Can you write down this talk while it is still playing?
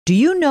Do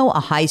you know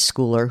a high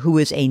schooler who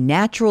is a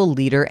natural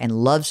leader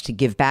and loves to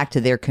give back to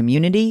their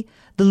community?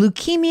 The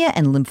Leukemia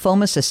and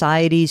Lymphoma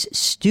Society's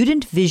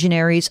Student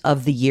Visionaries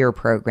of the Year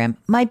program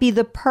might be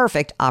the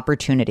perfect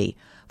opportunity.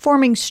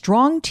 Forming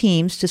strong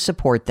teams to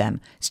support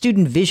them,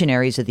 Student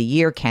Visionaries of the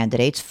Year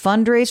candidates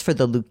fundraise for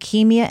the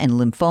Leukemia and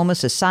Lymphoma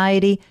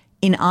Society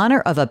in honor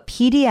of a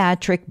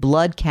pediatric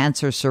blood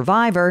cancer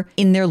survivor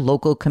in their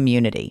local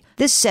community.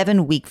 This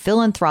 7-week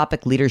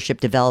philanthropic leadership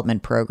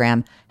development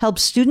program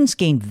helps students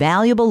gain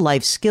valuable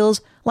life skills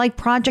like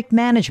project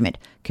management,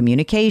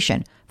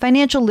 communication,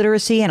 financial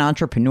literacy, and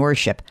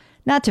entrepreneurship.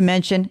 Not to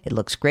mention, it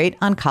looks great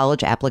on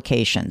college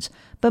applications.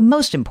 But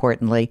most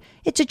importantly,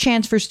 it's a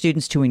chance for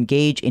students to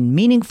engage in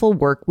meaningful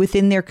work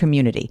within their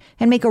community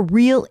and make a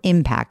real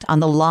impact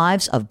on the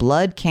lives of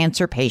blood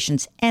cancer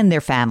patients and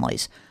their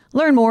families.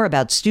 Learn more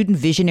about Student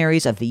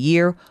Visionaries of the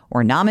Year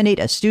or nominate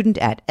a student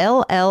at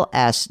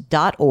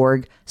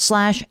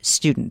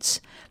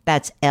lls.org/students.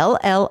 That's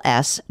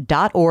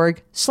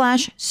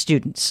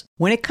lls.org/students.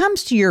 When it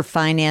comes to your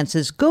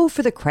finances, go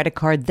for the credit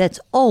card that's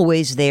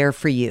always there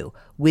for you.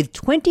 With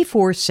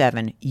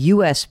 24/7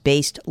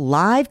 U.S.-based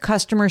live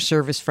customer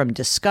service from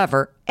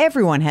Discover,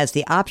 everyone has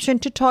the option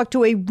to talk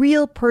to a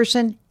real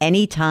person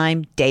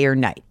anytime, day or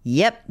night.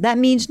 Yep, that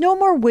means no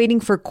more waiting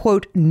for,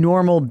 quote,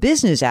 normal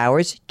business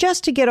hours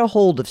just to get a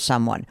hold of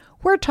someone.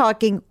 We're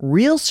talking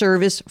real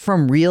service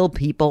from real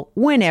people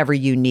whenever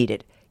you need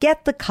it.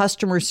 Get the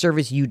customer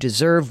service you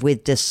deserve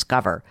with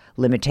Discover.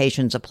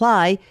 Limitations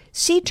apply.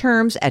 See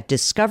terms at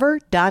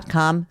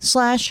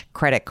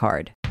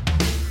discover.com/creditcard.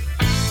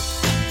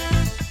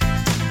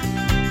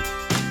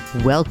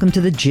 Welcome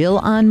to the Jill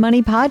on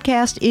Money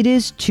podcast. It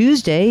is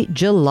Tuesday,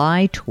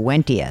 July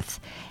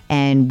 20th,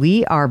 and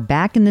we are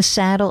back in the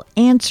saddle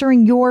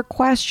answering your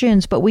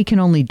questions, but we can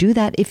only do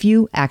that if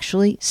you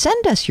actually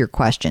send us your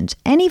questions.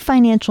 Any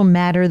financial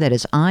matter that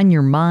is on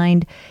your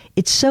mind,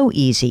 it's so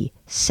easy.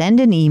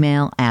 Send an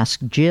email, ask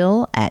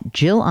Jill at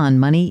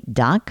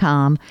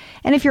jillonmoney.com.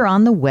 And if you're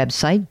on the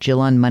website,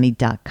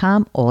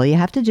 jillonmoney.com, all you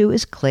have to do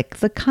is click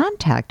the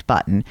contact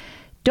button.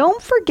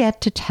 Don't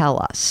forget to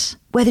tell us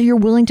whether you're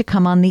willing to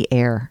come on the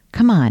air.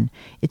 Come on,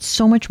 it's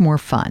so much more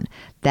fun.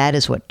 That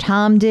is what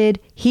Tom did.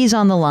 He's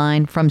on the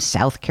line from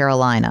South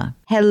Carolina.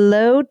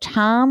 Hello,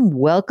 Tom.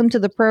 Welcome to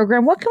the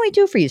program. What can we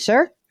do for you,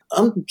 sir?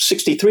 I'm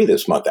 63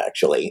 this month,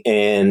 actually,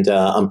 and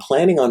I'm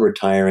planning on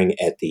retiring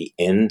at the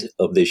end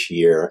of this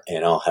year,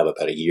 and I'll have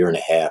about a year and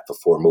a half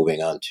before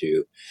moving on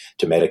to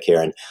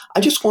Medicare. And I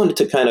just wanted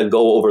to kind of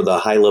go over the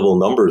high-level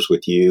numbers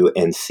with you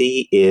and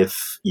see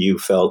if you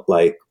felt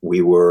like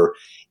we were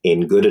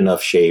in good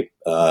enough shape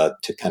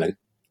to kind of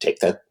take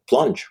that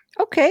plunge.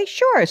 Okay,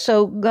 sure.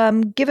 So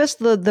give us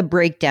the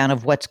breakdown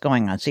of what's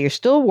going on. So you're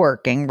still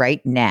working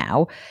right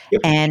now,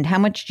 Yep. And how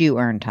much do you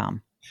earn,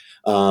 Tom?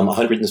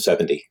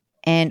 170.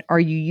 And are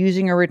you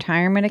using a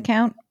retirement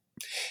account?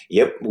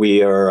 Yep,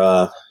 we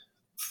are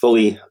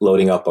fully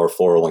loading up our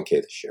 401k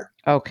this year.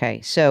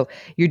 Okay, so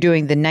you're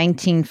doing the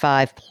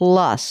 19.5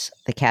 plus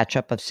the catch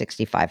up of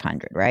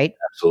 6,500, right?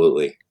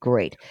 Absolutely.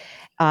 Great.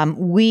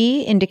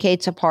 We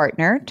indicates a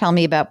partner. Tell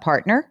me about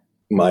partner.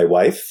 My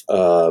wife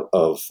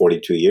of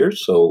 42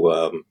 years,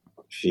 so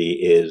she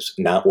is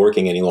not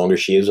working any longer.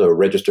 She is a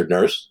registered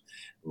nurse,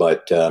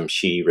 but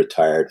she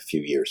retired a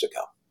few years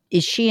ago.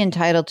 Is she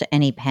entitled to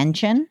any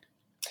pension?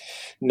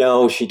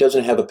 No, she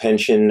doesn't have a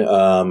pension.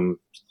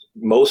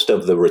 Most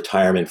of the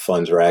retirement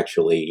funds are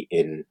actually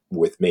in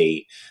with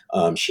me.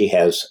 She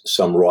has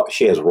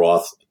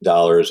Roth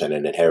dollars and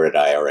an inherited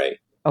IRA.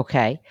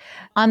 Okay.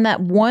 On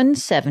that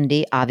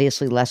 170,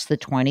 obviously less than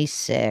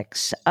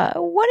 26, what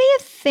do you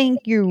think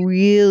you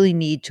really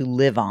need to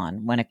live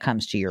on when it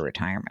comes to your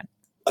retirement?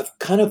 I've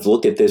kind of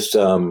looked at this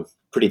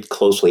pretty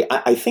closely.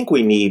 I think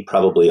we need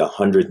probably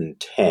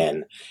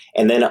 110.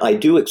 And then I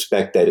do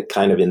expect that it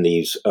kind of in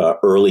these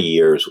early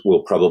years,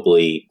 we'll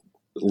probably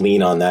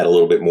lean on that a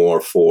little bit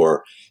more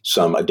for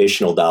some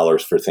additional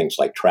dollars for things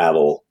like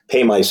travel,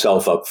 pay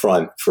myself up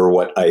front for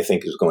what I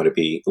think is going to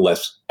be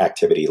less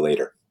activity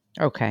later.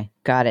 Okay,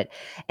 got it.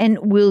 And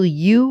will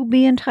you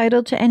be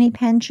entitled to any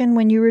pension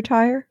when you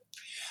retire?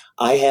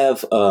 I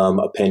have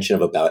a pension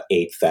of about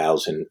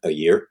 $8,000 a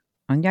year.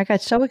 And I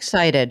got so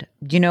excited.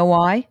 Do you know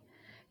why?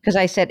 Because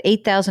I said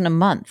 $8,000 a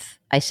month.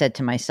 I said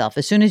to myself,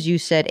 as soon as you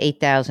said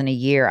 $8,000 a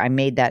year, I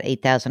made that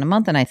 $8,000 a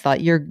month, and I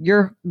thought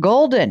you're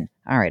golden.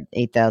 All right,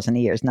 $8,000 a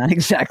year is not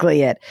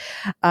exactly it.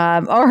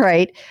 All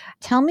right,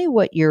 tell me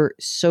what your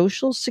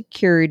Social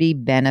Security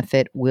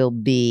benefit will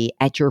be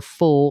at your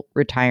full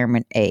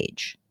retirement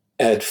age.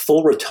 At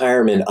full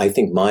retirement, I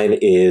think mine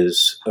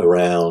is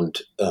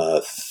around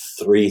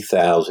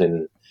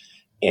 3,000,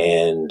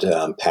 and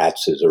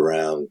Pat's is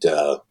around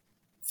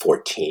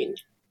 14.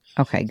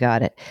 Okay,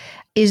 got it.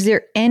 Is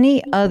there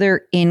any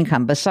other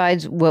income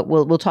besides what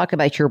we'll talk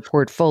about your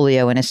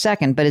portfolio in a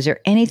second, but is there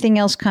anything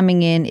else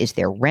coming in? Is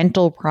there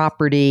rental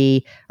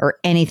property or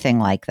anything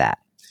like that?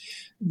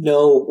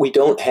 No, we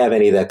don't have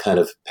any of that kind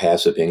of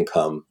passive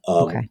income.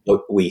 Okay.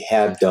 What we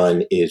have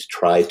done is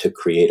try to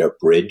create a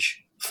bridge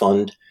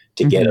fund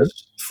to get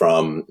us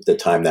from the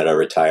time that I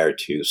retire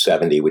to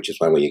 70, which is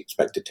when we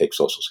expect to take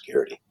Social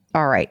Security.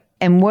 All right.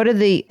 And what are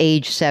the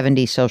age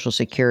 70 Social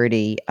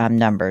Security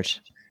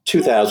numbers?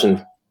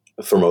 2,000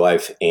 for my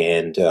wife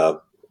and a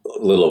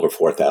little over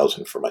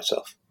 4,000 for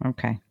myself.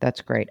 Okay,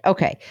 that's great.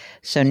 Okay,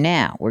 so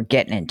now we're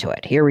getting into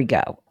it. Here we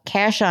go.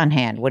 Cash on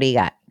hand. What do you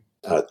got?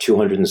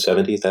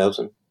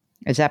 270,000.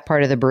 Is that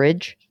part of the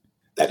bridge?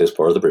 That is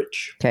part of the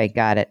bridge. Okay,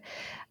 got it.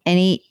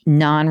 Any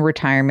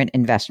non-retirement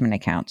investment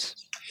accounts?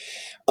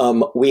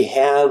 We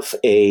have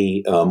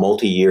a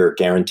multi-year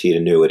guaranteed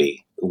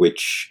annuity,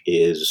 which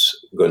is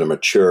going to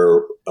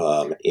mature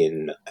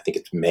in, I think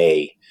it's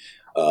May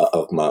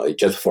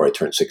just before I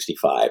turn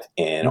 65.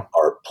 And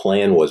our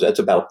plan was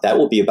that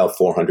will be about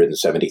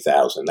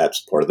 470,000.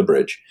 That's part of the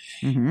bridge.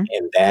 And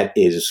that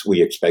is,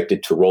 we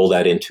expected to roll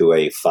that into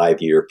a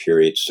 5-year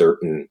period,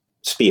 certain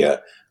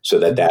SPIA, so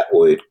that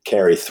would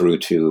carry through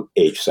to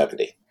age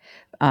 70.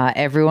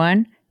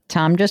 Everyone,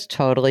 Tom just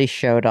totally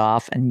showed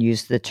off and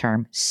used the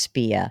term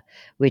SPIA,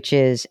 which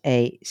is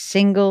a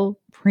single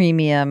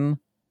premium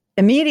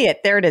immediate.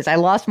 There it is. I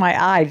lost my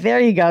eye. There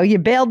you go. You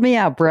bailed me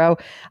out, bro.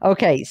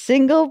 Okay.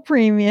 Single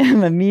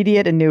premium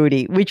immediate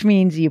annuity, which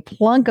means you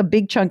plunk a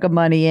big chunk of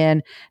money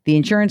in, the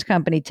insurance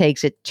company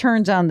takes it,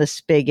 turns on the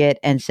spigot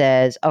and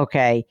says,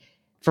 okay,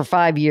 for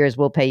 5 years,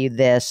 we'll pay you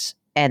this.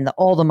 And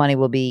all the money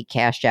will be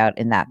cashed out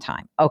in that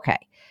time. Okay.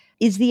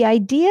 Is the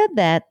idea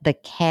that the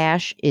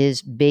cash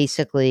is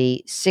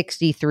basically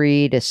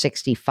 63 to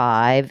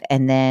 65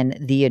 and then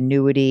the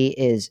annuity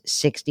is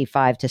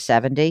 65 to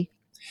 70?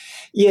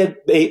 Yeah,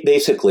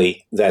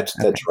 basically, that's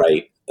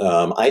right.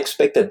 I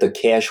expect that the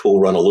cash will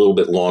run a little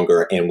bit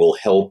longer and will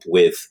help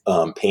with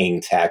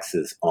paying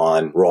taxes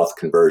on Roth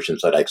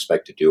conversions that I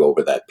expect to do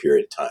over that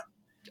period of time.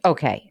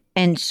 Okay.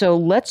 And so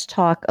let's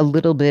talk a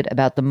little bit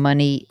about the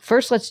money.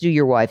 First, let's do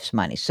your wife's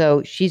money.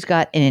 So she's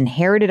got an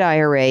inherited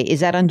IRA. Is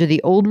that under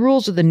the old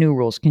rules or the new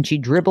rules? Can she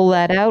dribble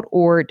that out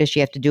or does she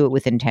have to do it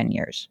within 10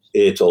 years?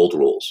 It's old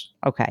rules.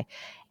 Okay.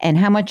 And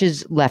how much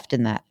is left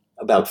in that?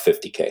 About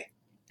 $50K.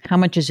 How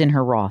much is in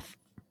her Roth?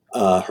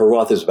 Her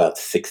Roth is about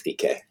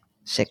 $60K.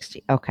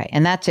 60. Okay.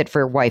 And that's it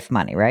for wife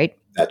money, right?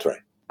 That's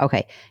right.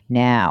 Okay.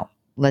 Now,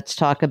 let's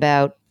talk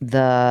about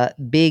the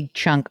big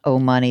chunk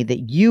of money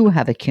that you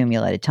have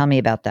accumulated. Tell me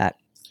about that.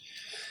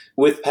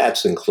 With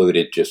Pat's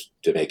included, just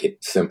to make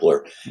it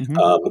simpler,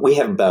 we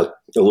have about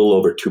a little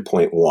over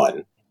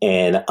 2.1,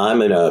 and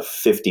I'm in a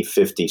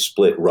 50-50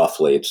 split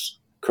roughly. It's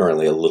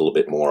currently a little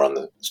bit more on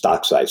the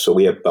stock side. So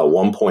we have about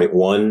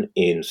 1.1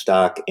 in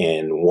stock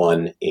and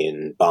 1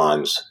 in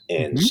bonds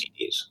and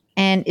CDs.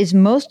 And is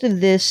most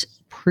of this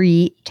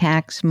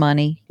pre-tax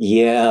money?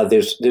 Yeah,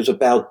 there's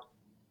about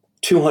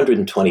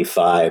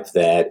 225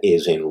 that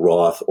is in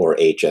Roth or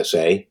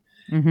HSA.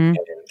 And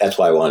that's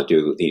why I want to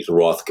do these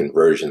Roth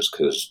conversions,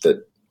 because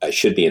I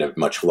should be in a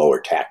much lower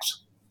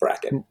tax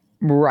bracket.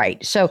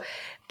 Right. So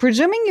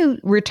presuming you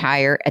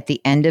retire at the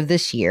end of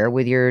this year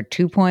with your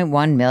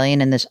 2.1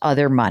 million and this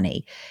other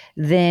money,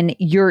 then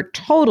your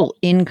total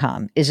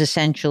income is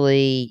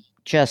essentially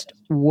just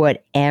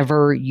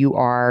whatever you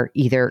are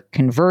either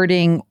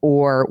converting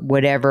or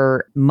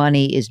whatever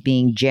money is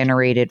being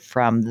generated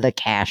from the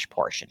cash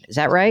portion. Is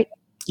that right?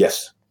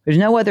 Yes. There's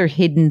no other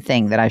hidden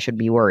thing that I should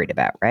be worried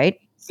about, right?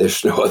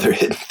 There's no other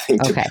hidden thing.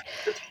 Okay.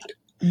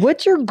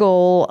 What's your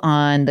goal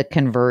on the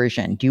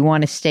conversion? Do you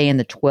want to stay in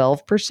the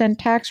 12%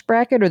 tax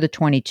bracket or the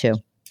 22?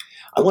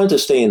 I wanted to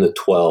stay in the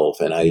 12,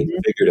 and I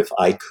figured if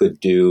I could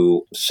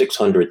do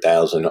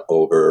 600,000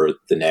 over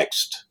the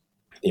next,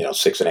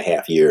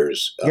 6.5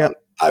 years,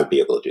 I would be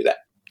able to do that.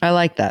 I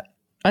like that.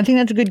 I think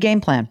that's a good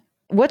game plan.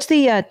 What's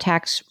the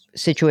tax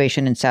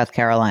situation in South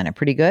Carolina?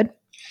 Pretty good?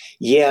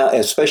 Yeah,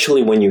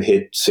 especially when you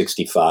hit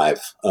 65.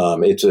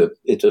 It's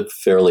a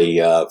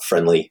fairly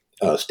friendly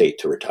state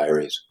to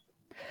retirees.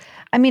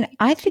 I mean,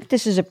 I think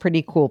this is a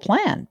pretty cool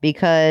plan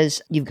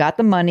because you've got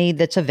the money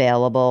that's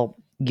available.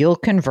 You'll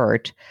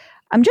convert.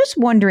 I'm just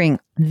wondering,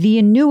 the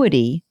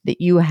annuity that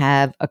you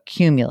have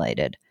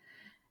accumulated,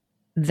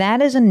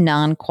 that is a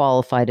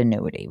non-qualified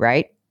annuity,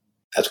 right?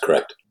 That's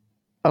correct.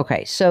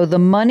 Okay, so the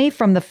money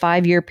from the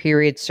 5-year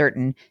period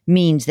certain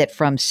means that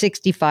from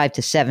 65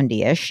 to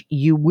 70-ish,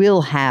 you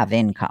will have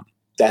income.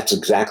 That's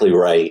exactly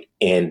right.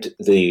 And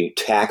the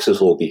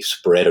taxes will be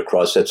spread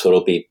across that. So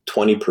it'll be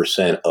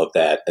 20% of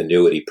that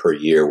annuity per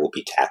year will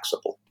be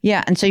taxable.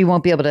 Yeah, and so you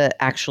won't be able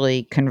to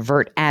actually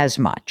convert as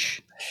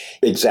much.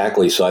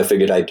 Exactly. So I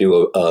figured I'd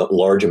do a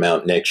large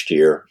amount next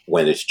year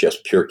when it's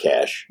just pure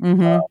cash.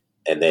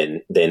 And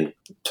then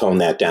tone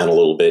that down a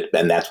little bit.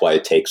 And that's why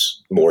it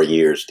takes more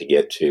years to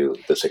get to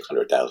the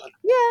 600,000.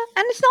 Yeah.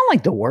 And it's not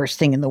like the worst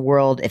thing in the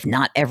world if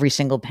not every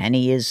single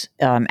penny is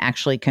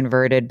actually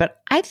converted.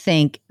 But I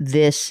think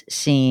this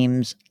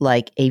seems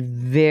like a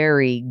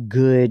very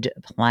good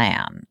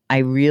plan. I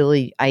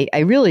really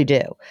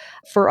do.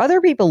 For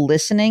other people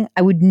listening,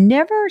 I would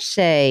never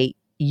say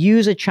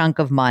use a chunk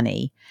of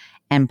money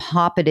and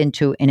pop it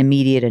into an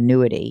immediate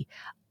annuity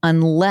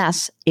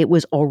unless it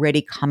was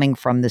already coming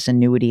from this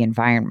annuity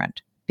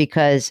environment.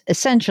 Because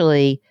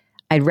essentially,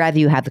 I'd rather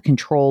you have the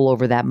control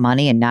over that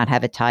money and not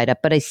have it tied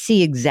up. But I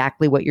see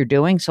exactly what you're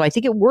doing. So I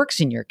think it works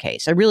in your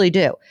case. I really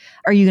do.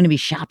 Are you going to be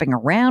shopping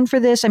around for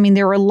this? I mean,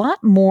 there are a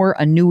lot more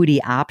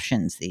annuity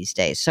options these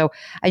days. So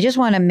I just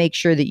want to make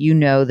sure that you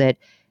know that,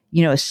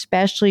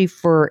 especially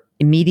for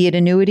immediate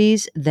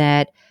annuities,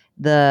 that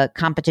the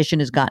competition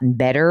has gotten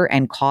better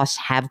and costs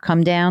have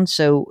come down.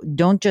 So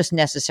don't just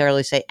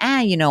necessarily say,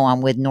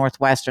 I'm with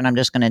Northwestern. I'm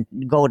just going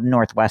to go to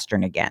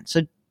Northwestern again.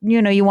 So,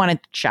 you want to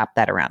shop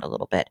that around a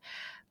little bit.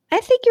 I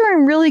think you're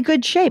in really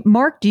good shape.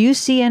 Mark, do you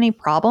see any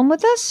problem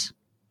with this?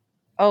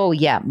 Oh,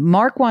 yeah.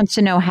 Mark wants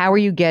to know, how are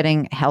you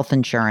getting health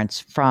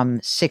insurance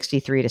from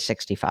 63 to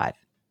 65?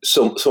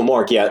 So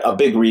Mark, yeah, a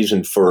big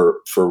reason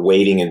for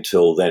waiting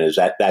until then is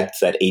that's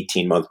that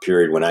 18-month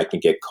period when I can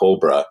get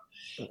COBRA.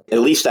 At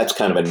least that's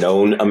kind of a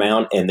known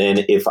amount. And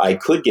then if I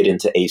could get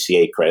into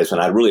ACA credits,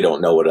 and I really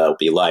don't know what that'll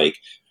be like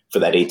for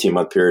that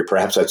 18-month period,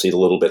 perhaps that's a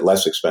little bit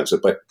less expensive.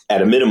 But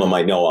at a minimum,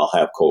 I know I'll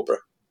have COBRA.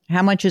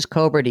 How much is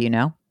COBRA, do you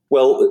know?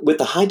 Well, with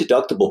the high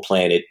deductible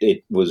plan,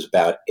 it was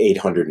about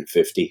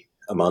 $850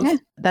 a month. Yeah,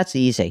 that's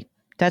easy.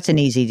 That's an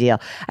easy deal.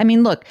 I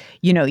mean, look,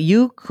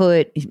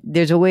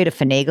 there's a way to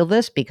finagle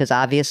this because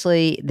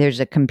obviously there's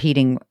a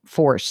competing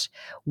force.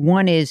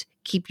 One is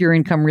keep your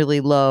income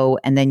really low,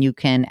 and then you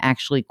can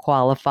actually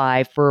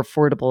qualify for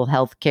Affordable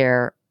Health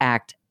Care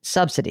Act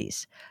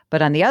subsidies.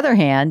 But on the other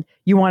hand,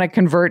 you want to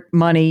convert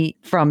money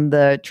from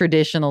the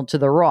traditional to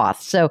the Roth.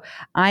 So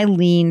I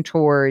lean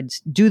towards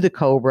do the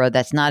COBRA.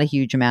 That's not a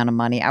huge amount of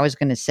money. I was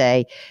going to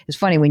say, it's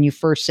funny, when you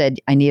first said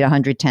I need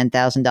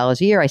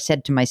 $110,000 a year, I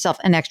said to myself,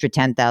 an extra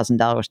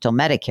 $10,000 till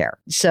Medicare.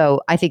 So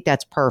I think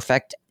that's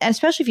perfect. And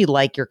especially if you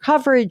like your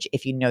coverage,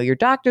 if you know your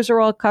doctors are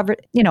all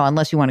covered,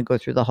 unless you want to go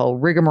through the whole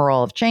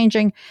rigmarole of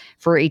changing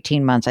for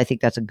 18 months, I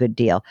think that's a good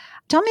deal.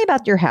 Tell me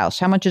about your house.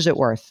 How much is it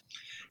worth?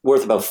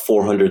 Worth about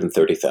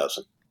 $430,000.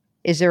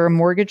 Is there a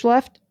mortgage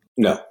left?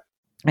 No.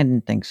 I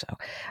didn't think so.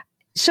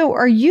 So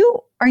are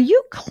you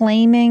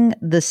claiming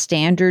the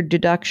standard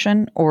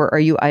deduction or are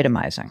you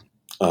itemizing?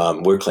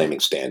 We're claiming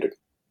standard.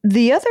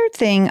 The other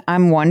thing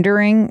I'm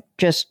wondering,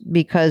 just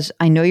because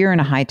I know you're in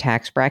a high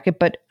tax bracket,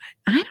 but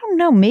I don't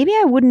know, maybe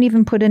I wouldn't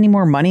even put any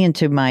more money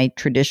into my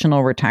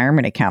traditional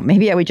retirement account.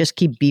 Maybe I would just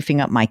keep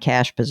beefing up my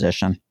cash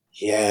position.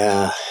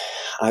 Yeah,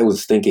 I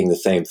was thinking the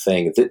same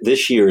thing.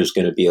 This year is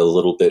going to be a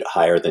little bit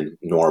higher than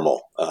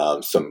normal.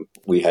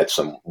 We had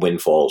some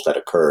windfalls that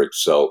occurred.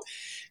 So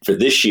for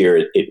this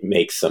year, it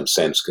makes some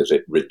sense because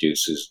it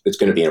reduces. It's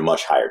going to be in a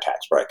much higher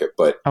tax bracket.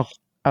 But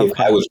if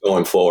I was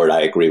going forward,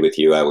 I agree with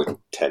you. I would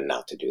tend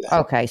not to do that.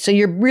 Okay, so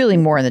you're really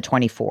more in the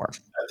 24.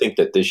 I think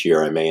that this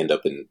year I may end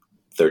up in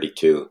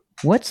 32.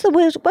 What's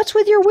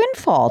with your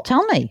windfall?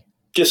 Tell me.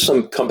 Just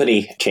some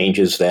company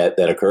changes that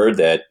occurred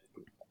that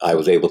I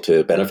was able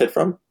to benefit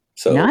from.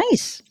 So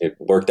nice. It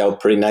worked out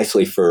pretty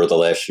nicely for the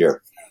last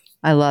year.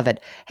 I love it.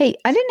 Hey,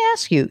 I didn't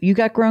ask you. You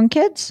got grown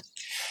kids?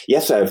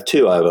 Yes, I have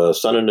two. I have a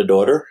son and a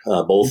daughter,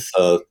 both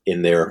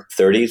in their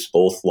 30s,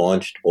 both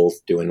launched, both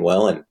doing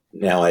well. And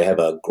now I have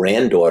a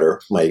granddaughter,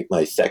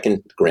 my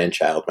second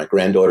grandchild. My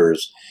granddaughter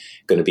is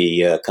going to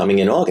be coming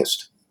in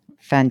August.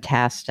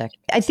 Fantastic.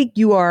 I think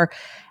you are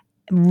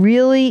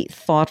really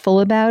thoughtful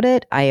about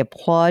it. I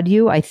applaud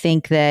you. I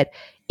think that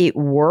it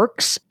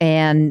works.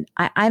 And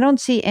I don't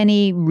see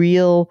any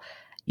real,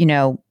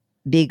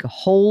 big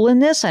hole in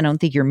this. I don't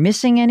think you're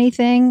missing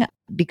anything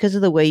because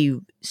of the way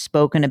you've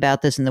spoken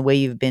about this and the way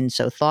you've been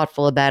so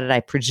thoughtful about it. I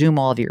presume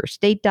all of your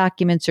estate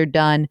documents are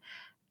done.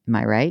 Am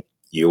I right?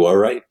 You are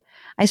right.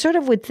 I sort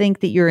of would think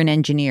that you're an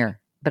engineer,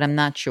 but I'm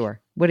not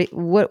sure.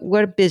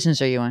 What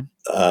business are you in?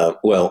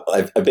 Well,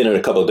 I've been in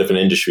a couple of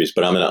different industries,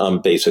 but I'm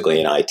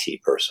basically an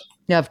IT person.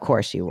 Of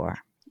course you are.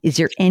 Is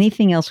there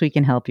anything else we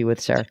can help you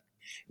with, sir?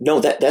 No,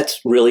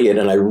 that's really it.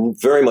 And I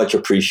very much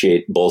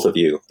appreciate both of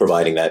you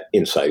providing that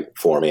insight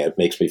for me. It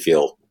makes me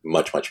feel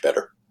much, much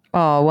better.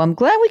 Oh, well, I'm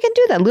glad we can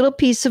do that. Little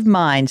peace of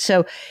mind.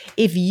 So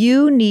if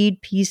you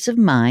need peace of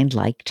mind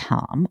like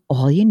Tom,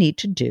 all you need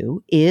to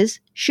do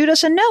is shoot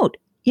us a note.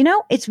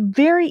 It's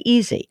very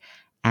easy.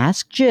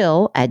 Ask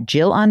Jill at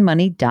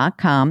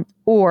jillonmoney.com,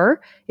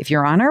 or if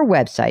you're on our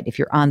website, if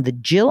you're on the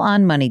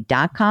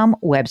jillonmoney.com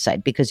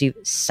website, because you've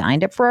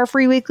signed up for our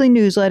free weekly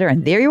newsletter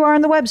and there you are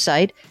on the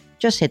website,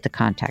 just hit the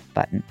contact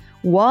button.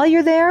 While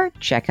you're there,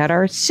 check out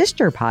our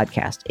sister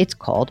podcast. It's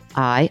called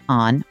Eye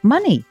on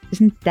Money.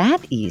 Isn't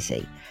that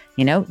easy?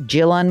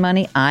 Jill on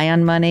Money, Eye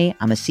on Money.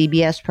 I'm a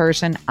CBS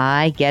person.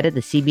 I get it, the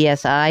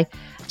CBS Eye.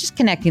 Just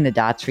connecting the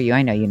dots for you.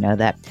 I know you know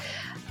that.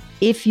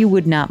 If you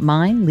would not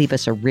mind, leave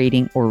us a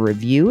rating or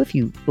review if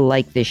you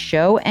like this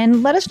show,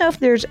 and let us know if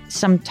there's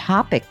some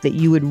topic that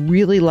you would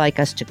really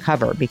like us to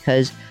cover,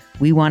 because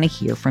we want to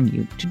hear from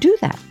you to do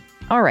that.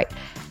 All right.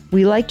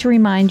 We like to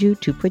remind you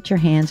to put your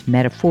hands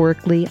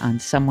metaphorically on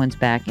someone's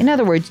back. In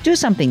other words, do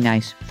something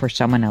nice for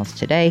someone else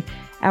today.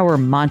 Our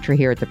mantra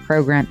here at the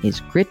program is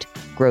grit,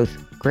 growth,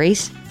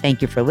 grace.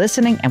 Thank you for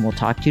listening, and we'll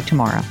talk to you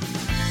tomorrow.